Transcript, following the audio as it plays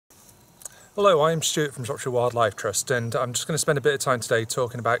Hello, I'm Stuart from Shropshire Wildlife Trust, and I'm just going to spend a bit of time today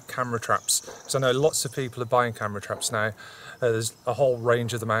talking about camera traps, because I know lots of people are buying camera traps now. There's a whole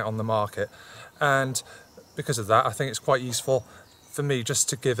range of them out on the market, and because of that I think it's quite useful for me just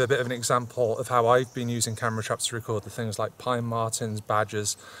to give a bit of an example of how I've been using camera traps to record the things like pine martens,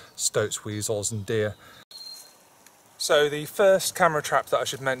 badgers, stoats, weasels and deer. So the first camera trap that I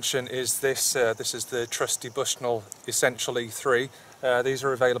should mention is this. This is the trusty Bushnell Essential E3. These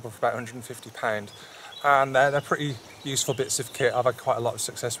are available for about £150 and they're pretty useful bits of kit. I've had quite a lot of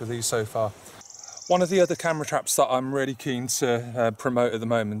success with these so far. One of the other camera traps that I'm really keen to promote at the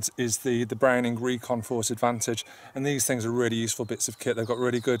moment is the Browning Recon Force Advantage, and these things are really useful bits of kit. They've got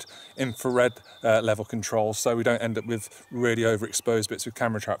really good infrared level control, so we don't end up with really overexposed bits of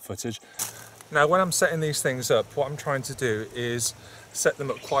camera trap footage. Now when I'm setting these things up, what I'm trying to do is set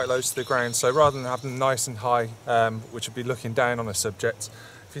them up quite low to the ground, so rather than have them nice and high, which would be looking down on a subject,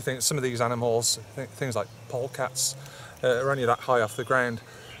 if you think some of these animals, things like polecats, are only that high off the ground,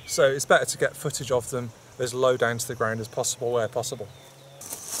 so it's better to get footage of them as low down to the ground as possible where possible.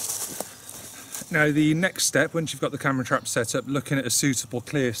 Now the next step, once you've got the camera trap set up, looking at a suitable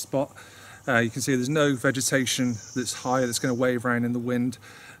clear spot. You can see there's no vegetation that's high that's going to wave around in the wind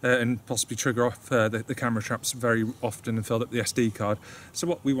and possibly trigger off the camera traps very often and fill up the SD card. So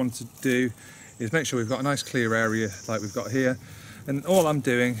what we want to do is make sure we've got a nice clear area like we've got here. And all I'm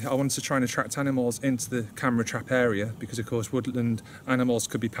doing, I want to try and attract animals into the camera trap area, because of course woodland animals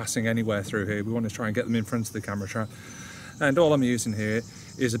could be passing anywhere through here. We want to try and get them in front of the camera trap. And all I'm using here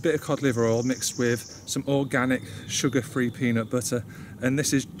is a bit of cod liver oil mixed with some organic sugar-free peanut butter, and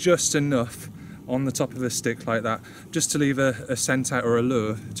this is just enough on the top of a stick like that, just to leave a scent out or a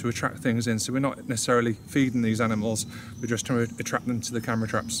lure to attract things in. So we're not necessarily feeding these animals, we're just trying to attract them to the camera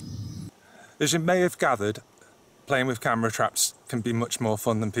traps. As you may have gathered, playing with camera traps can be much more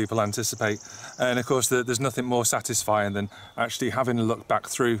fun than people anticipate, and of course there's nothing more satisfying than actually having a look back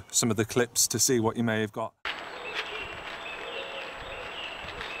through some of the clips to see what you may have got.